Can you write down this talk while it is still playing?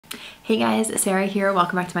Hey guys, Sarah here.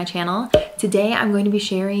 Welcome back to my channel. Today I'm going to be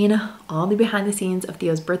sharing all the behind the scenes of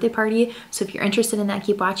Theo's birthday party. So if you're interested in that,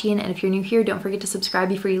 keep watching. And if you're new here, don't forget to subscribe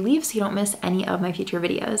before you leave so you don't miss any of my future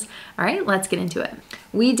videos. All right, let's get into it.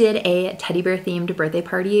 We did a teddy bear themed birthday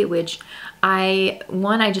party, which I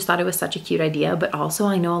just thought it was such a cute idea, but also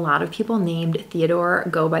I know a lot of people named Theodore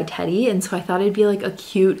go by Teddy. And so I thought it'd be like a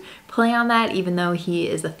cute play on that, even though he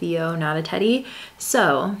is a Theo, not a Teddy.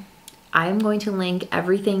 So I'm going to link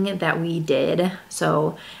everything that we did.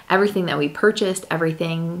 So everything that we purchased,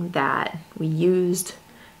 everything that we used,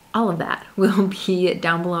 all of that will be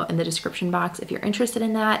down below in the description box if you're interested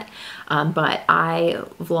in that. But I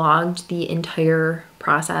vlogged the entire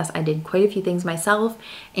process. I did quite a few things myself,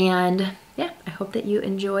 and yeah, I hope that you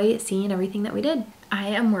enjoy seeing everything that we did. I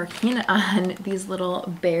am working on these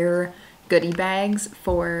little bear goodie bags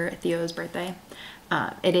for Theo's birthday.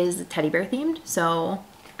 It is teddy bear themed, so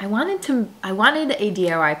I wanted a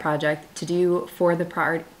DIY project to do for the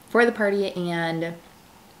party, and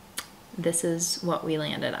this is what we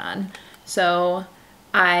landed on. So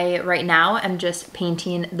right now I'm just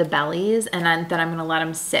painting the bellies, and then I'm gonna let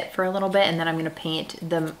them sit for a little bit, and then I'm gonna paint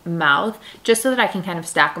the mouth just so that I can kind of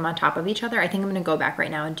stack them on top of each other. I think I'm gonna go back right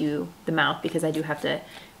now and do the mouth because I do have to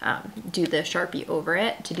do the Sharpie over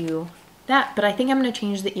it to do that, but I think I'm gonna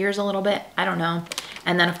change the ears a little bit. I don't know.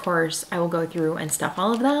 And then of course I will go through and stuff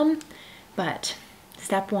all of them, but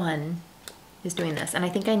step one is doing this. And I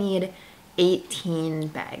think I need 18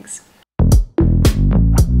 bags.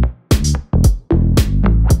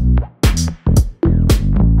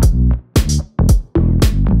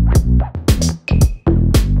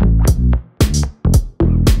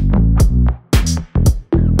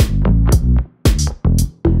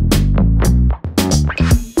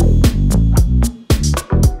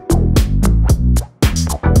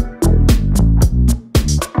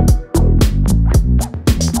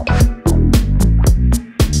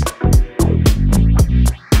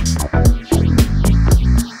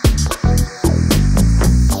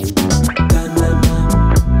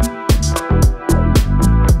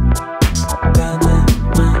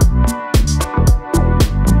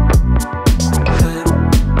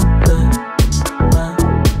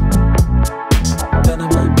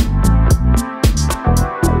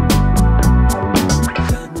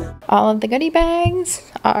 All of the goodie bags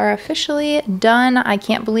are officially done. I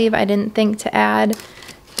can't believe I didn't think to add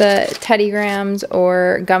the Teddy Grahams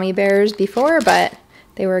or gummy bears before, but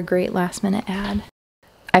they were a great last minute add.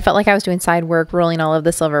 I felt like I was doing side work rolling all of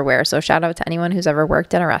the silverware, so shout out to anyone who's ever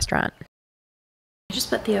worked at a restaurant. I just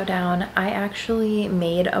put Theo down. I actually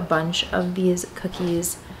made a bunch of these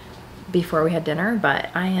cookies before we had dinner, but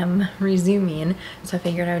I am resuming, so I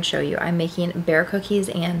figured I would show you. I'm making bear cookies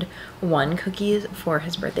and one cookies for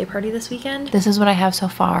his birthday party this weekend. This is what I have so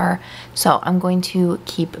far, so I'm going to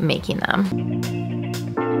keep making them.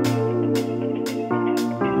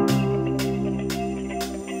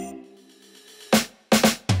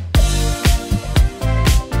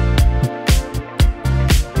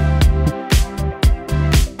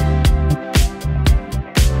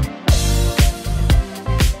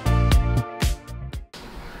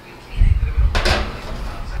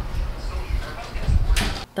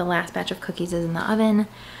 The last batch of cookies is in the oven,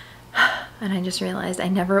 and I just realized I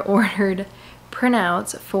never ordered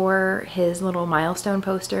printouts for his little milestone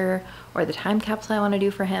poster or the time capsule I want to do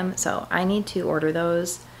for him, so I need to order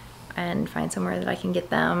those and find somewhere that I can get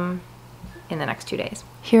them in the next 2 days.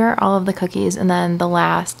 Here are all of the cookies, and then the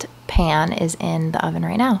last pan is in the oven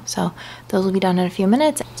right now, so those will be done in a few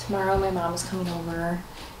minutes. Tomorrow my mom is coming over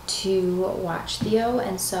to watch Theo,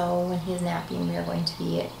 and so when he's napping we are going to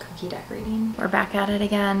be cookie decorating. We're back at it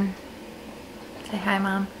again. Say hi,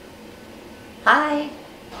 Mom. Hi.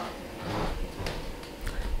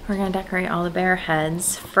 We're gonna decorate all the bear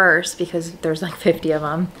heads first because there's like 50 of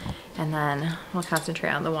them, and then we'll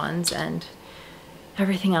concentrate on the ones and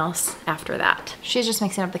everything else after that. She's just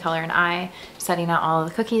mixing up the color and I setting out all of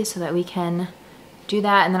the cookies so that we can do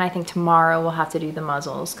that, and then I think tomorrow we'll have to do the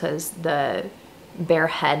muzzles because the bear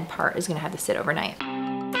head part is gonna have to sit overnight.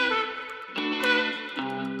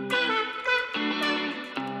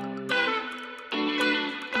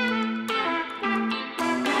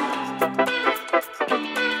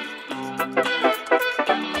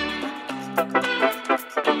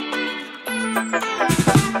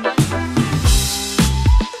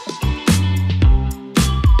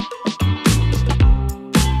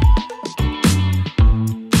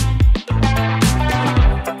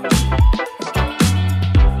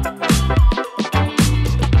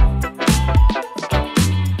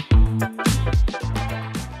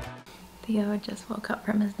 Theo just woke up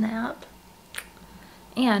from his nap,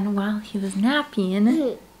 and while he was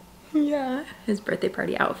napping, Yeah, his birthday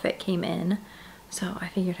party outfit came in, so I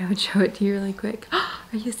figured I would show it to you really quick. Are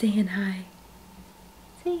you saying hi?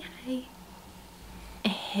 Say hi.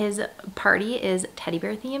 His party is teddy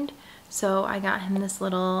bear themed, so I got him this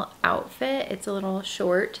little outfit. It's a little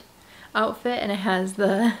short outfit and it has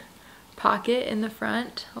the pocket in the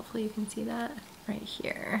front. Hopefully you can see that right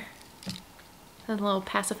here. A little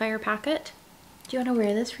pacifier pocket. Do you want to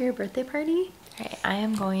wear this for your birthday party? All right, I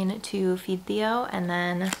am going to feed Theo and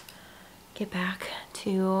then get back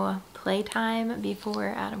to playtime before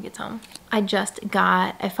Adam gets home. I just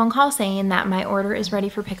got a phone call saying that my order is ready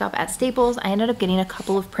for pickup at Staples. I ended up getting a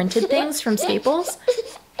couple of printed things from Staples.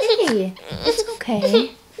 Hey, it's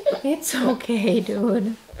okay. It's okay,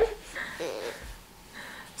 dude.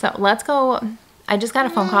 So let's go. I just got a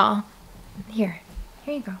phone call. Here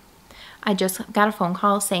you go. I just got a phone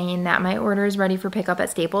call saying that my order is ready for pickup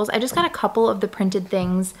at Staples. I just got a couple of the printed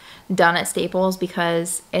things done at Staples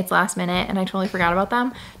because it's last minute and I totally forgot about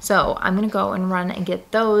them. So I'm gonna go and run and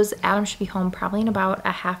get those. Adam should be home probably in about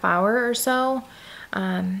a half hour or so.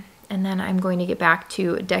 And then I'm going to get back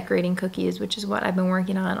to decorating cookies, which is what I've been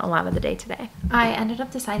working on a lot of the day today. I ended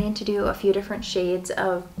up deciding to do a few different shades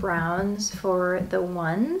of browns for the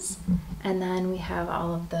ones. And then we have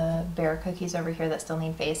all of the bear cookies over here that still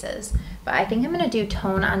need faces. But I think I'm gonna do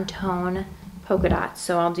tone on tone polka dots.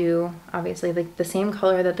 So I'll do obviously like the same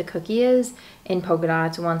color that the cookie is in polka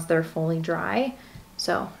dots once they're fully dry.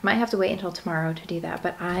 So might have to wait until tomorrow to do that,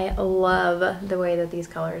 but I love the way that these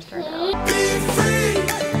colors turned out.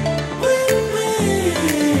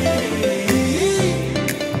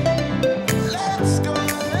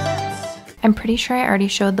 I'm pretty sure I already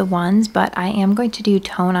showed the ones, but I am going to do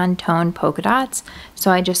tone on tone polka dots. So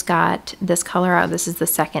I just got this color out. This is the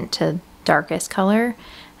second to darkest color.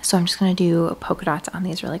 So I'm just gonna do polka dots on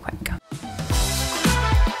these really quick.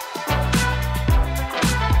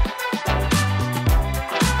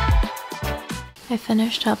 I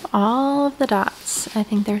finished up all of the dots. I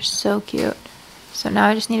think they're so cute. So now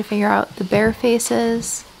I just need to figure out the bear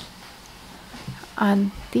faces.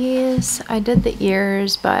 On these, I did the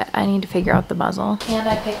ears, but I need to figure out the muzzle. And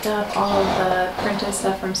I picked up all of the printed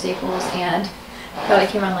stuff from Staples and thought it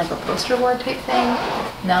came on like a poster board type thing.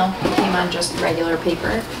 No, it came on just regular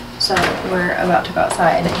paper. So we're about to go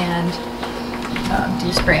outside and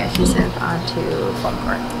do spray adhesive onto foam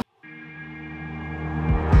core.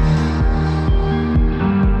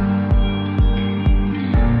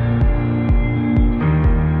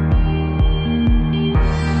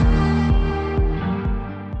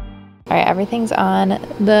 All right, everything's on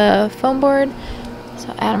the foam board,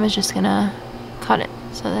 so Adam is just gonna cut it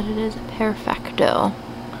so that it is perfecto.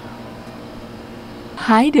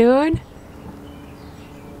 Hi, dude.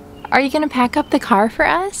 Are you gonna pack up the car for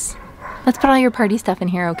us? Let's put all your party stuff in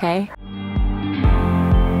here, okay?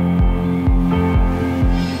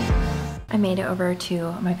 I made it over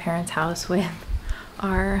to my parents' house with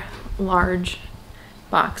our large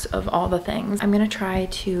box of all the things. I'm gonna try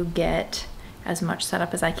to get as much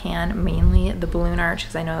setup as I can, mainly the balloon arch,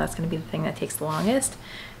 because I know that's going to be the thing that takes the longest.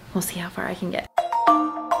 We'll see how far I can get.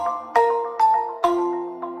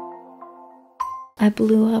 I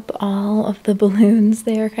blew up all of the balloons.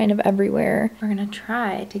 They are kind of everywhere. We're gonna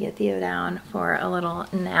try to get Theo down for a little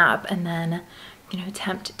nap and then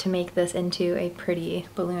attempt to make this into a pretty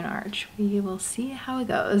balloon arch. We will see how it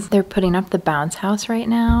goes. They're putting up the bounce house right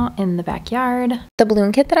now in the backyard. The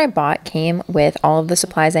balloon kit that I bought came with all of the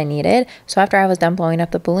supplies I needed. So after I was done blowing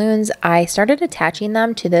up the balloons, I started attaching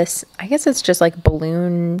them to this, I guess it's just like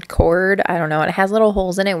balloon cord. I don't know. It has little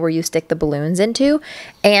holes in it where you stick the balloons into.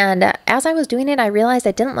 And as I was doing it, I realized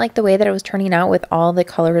I didn't like the way that it was turning out with all the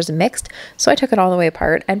colors mixed. So I took it all the way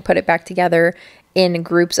apart and put it back together in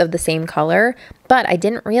groups of the same color. But I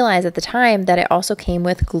didn't realize at the time that it also came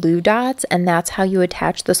with glue dots, and that's how you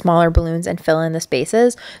attach the smaller balloons and fill in the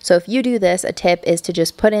spaces. So if you do this, a tip is to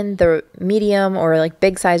just put in the medium or like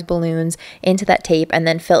big size balloons into that tape and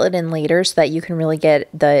then fill it in later so that you can really get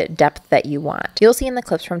the depth that you want. You'll see in the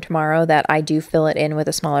clips from tomorrow that I do fill it in with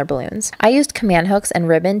the smaller balloons. I used command hooks and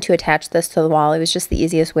ribbon to attach this to the wall. It was just the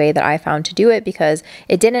easiest way that I found to do it because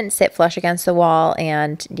it didn't sit flush against the wall,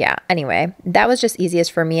 and yeah, anyway, that was just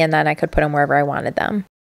easiest for me, and then I could put them wherever I wanted them.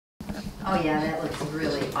 Oh yeah, that looks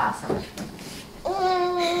really awesome.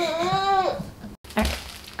 Alright,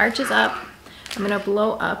 arch is up. I'm gonna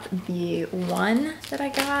blow up the one that I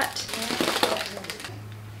got.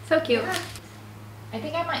 So cute. I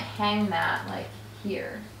think I might hang that like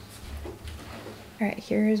here. Alright,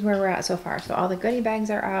 here's where we're at so far. So all the goodie bags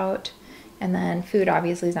are out, and then food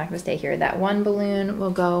obviously is not gonna stay here. That one balloon will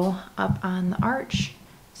go up on the arch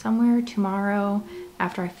somewhere tomorrow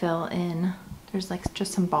after I fill in There's like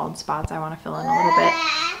just some bald spots I want to fill in a little bit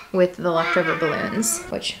with the leftover balloons,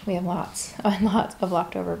 which we have lots and lots of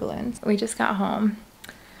leftover balloons. We just got home.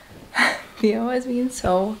 Theo is being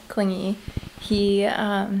so clingy. He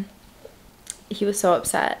was so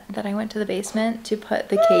upset that I went to the basement to put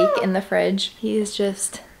the cake in the fridge. He's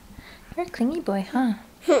just, you're a clingy boy, huh?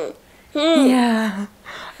 Yeah.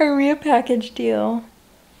 Our repackaged deal.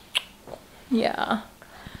 Yeah.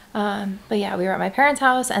 But yeah, we were at my parents'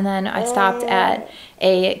 house, and then I stopped at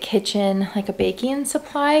a kitchen, like a baking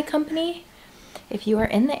supply company. If you are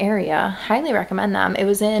in the area, highly recommend them. It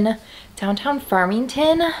was in downtown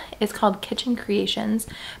Farmington. It's called Kitchen Creations,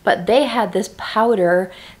 but they had this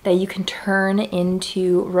powder that you can turn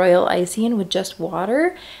into royal icing with just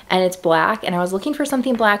water, and it's black. And I was looking for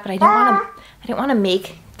something black, but I didn't want to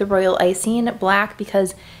make the royal icing black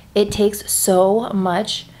because it takes so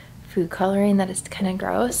much food coloring that it's kind of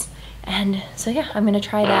gross. And so yeah, I'm gonna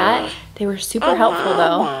try that. They were super helpful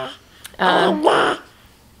though.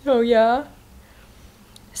 Oh yeah.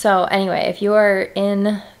 So anyway, if you are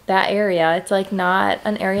in that area, it's like not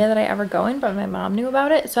an area that I ever go in, but my mom knew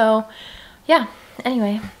about it. So yeah,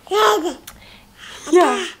 anyway.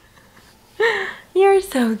 Yeah. You're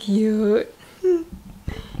so cute.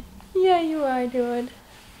 Yeah, you are, dude.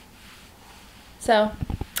 So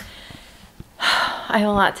I have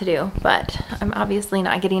a lot to do, but I'm obviously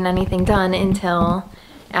not getting anything done until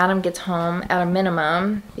Adam gets home at a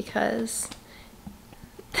minimum, because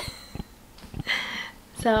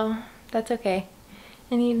so that's okay.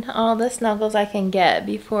 I need all the snuggles I can get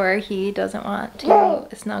before he doesn't want to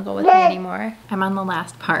snuggle with me anymore. I'm on the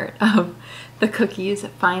last part of the cookies.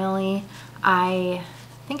 Finally, I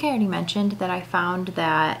think I already mentioned that I found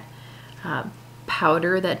that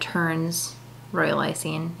powder that turns royal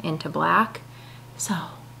icing into black. So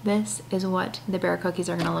this is what the bear cookies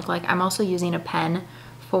are gonna look like. I'm also using a pen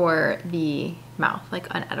for the mouth, like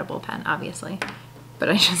an edible pen, obviously, but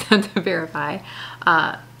I just have to verify.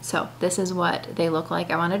 So this is what they look like.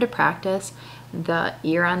 I wanted to practice. The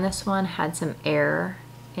ear on this one had some air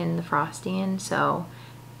in the frosting, so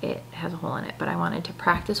it has a hole in it, but I wanted to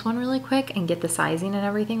practice one really quick and get the sizing and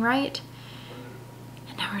everything right.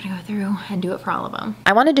 And now we're gonna go through and do it for all of them.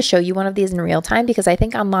 I wanted to show you one of these in real time because I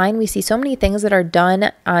think online we see so many things that are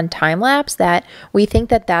done on time lapse that we think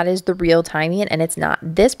that that is the real timing, and it's not.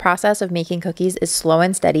 This process of making cookies is slow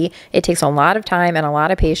and steady. It takes a lot of time and a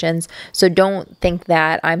lot of patience. So don't think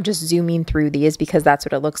that I'm just zooming through these, because that's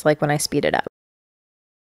what it looks like when I speed it up.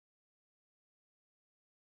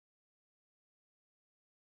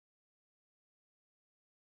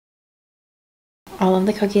 All of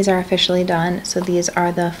the cookies are officially done. So these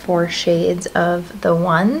are the 4 shades of the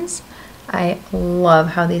ones. I love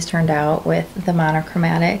how these turned out with the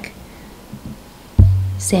monochromatic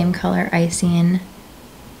same color icing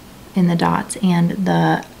in the dots and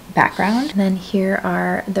the background. And then here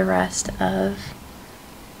are the rest of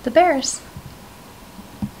the bears.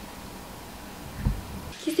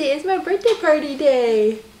 Today is my birthday party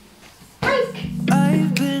day.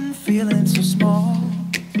 I've been feeling so small.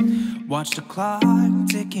 Watch the clock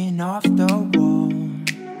ticking off the wall,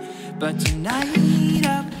 but tonight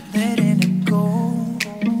I'm letting it go.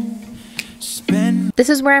 This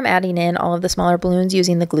is where I'm adding in all of the smaller balloons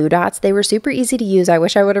using the glue dots. They were super easy to use. I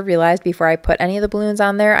wish I would have realized before I put any of the balloons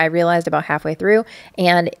on there. I realized about halfway through,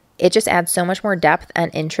 and it just adds so much more depth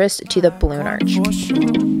and interest to the balloon arch.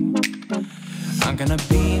 I'm gonna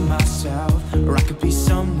be myself, or I could be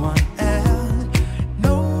someone else.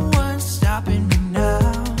 No one's stopping me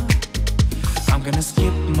now. I'm gonna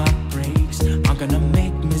skip my breaks, I'm gonna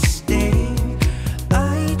make mistakes.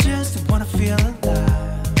 I just wanna feel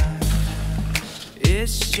alive.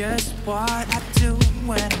 It's just what I do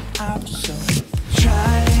when I'm out. So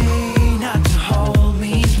try not to hold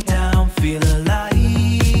me down. Feel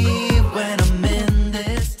alive when I'm in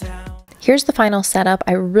this town. Here's the final setup.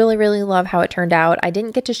 I really love how it turned out. I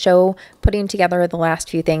didn't get to show putting together the last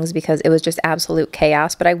few things because it was just absolute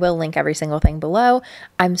chaos, but I will link every single thing below.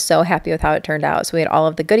 I'm so happy with how it turned out. So we had all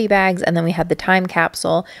of the goodie bags, and then we had the time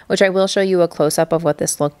capsule, which I will show you a close-up of what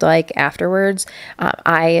this looked like afterwards.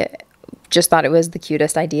 I just thought it was the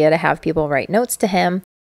cutest idea to have people write notes to him.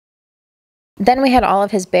 Then we had all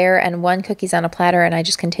of his bear and 1 cookies on a platter, and I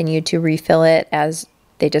just continued to refill it as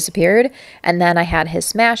they disappeared. And then I had his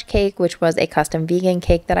smash cake, which was a custom vegan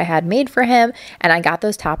cake that I had made for him, and I got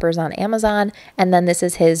those toppers on Amazon. And then this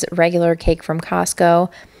is his regular cake from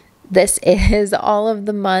Costco. This is all of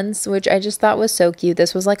the months, which I just thought was so cute.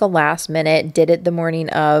 This was like a last minute, did it the morning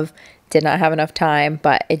of did not have enough time,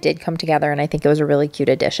 but it did come together and I think it was a really cute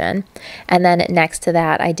addition. And then next to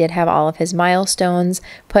that, I did have all of his milestones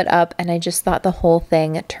put up and I just thought the whole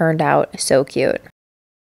thing turned out so cute.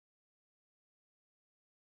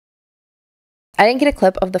 I didn't get a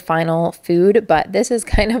clip of the final food, but this is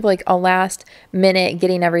kind of like a last minute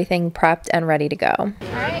getting everything prepped and ready to go. All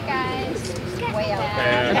right, guys. Way out.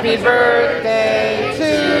 Happy birthday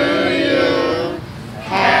to you.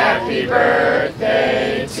 Happy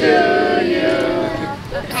birthday to you.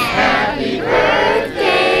 Happy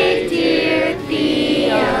birthday, dear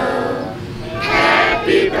Theo.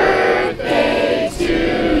 Happy birthday to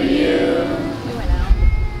you.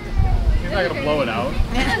 You're not gonna blow it out.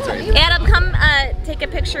 Adam, come take a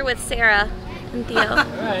picture with Sarah and Theo.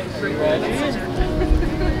 Alright, ready?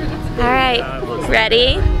 Alright,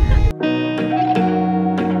 ready?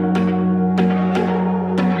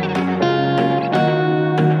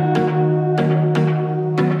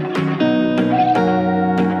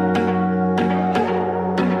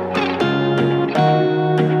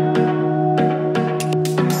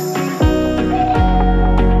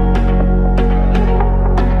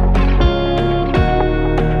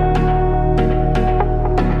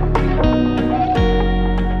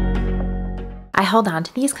 I held on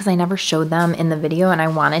to these because I never showed them in the video and I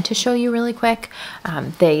wanted to show you really quick.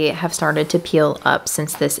 They have started to peel up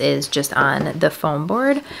since this is just on the foam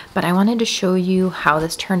board, but I wanted to show you how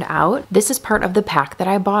this turned out. This is part of the pack that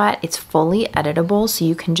I bought. It's fully editable, so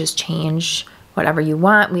you can just change whatever you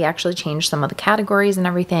want. We actually changed some of the categories and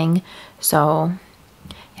everything. So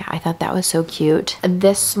yeah, I thought that was so cute.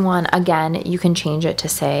 This one, again, you can change it to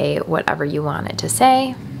say whatever you want it to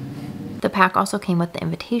say. The pack also came with the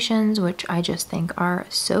invitations, which I just think are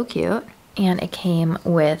so cute. And it came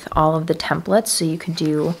with all of the templates, so you could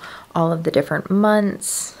do all of the different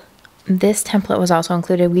months. This template was also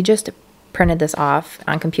included. We just printed this off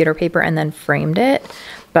on computer paper and then framed it,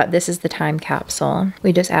 but this is the time capsule.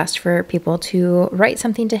 We just asked for people to write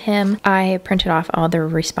something to him. I printed off all the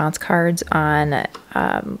response cards on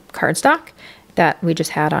cardstock that we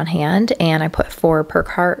just had on hand, and I put 4 per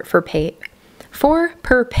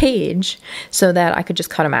page so that I could just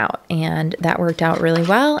cut them out, and that worked out really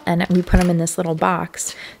well. And we put them in this little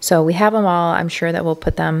box, so we have them all. I'm sure that we'll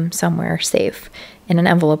put them somewhere safe in an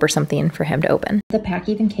envelope or something for him to open. The pack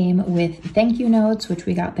even came with thank you notes, which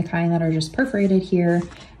we got the kind that are just perforated here,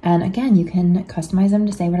 and again, you can customize them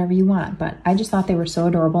to say whatever you want, but I just thought they were so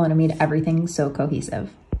adorable and it made everything so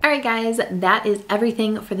cohesive. Alright guys, that is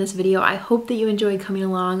everything for this video. I hope that you enjoyed coming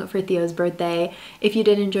along for Theo's birthday. If you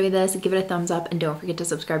did enjoy this, give it a thumbs up and don't forget to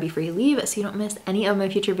subscribe before you leave so you don't miss any of my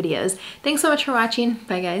future videos. Thanks so much for watching.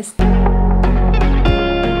 Bye guys.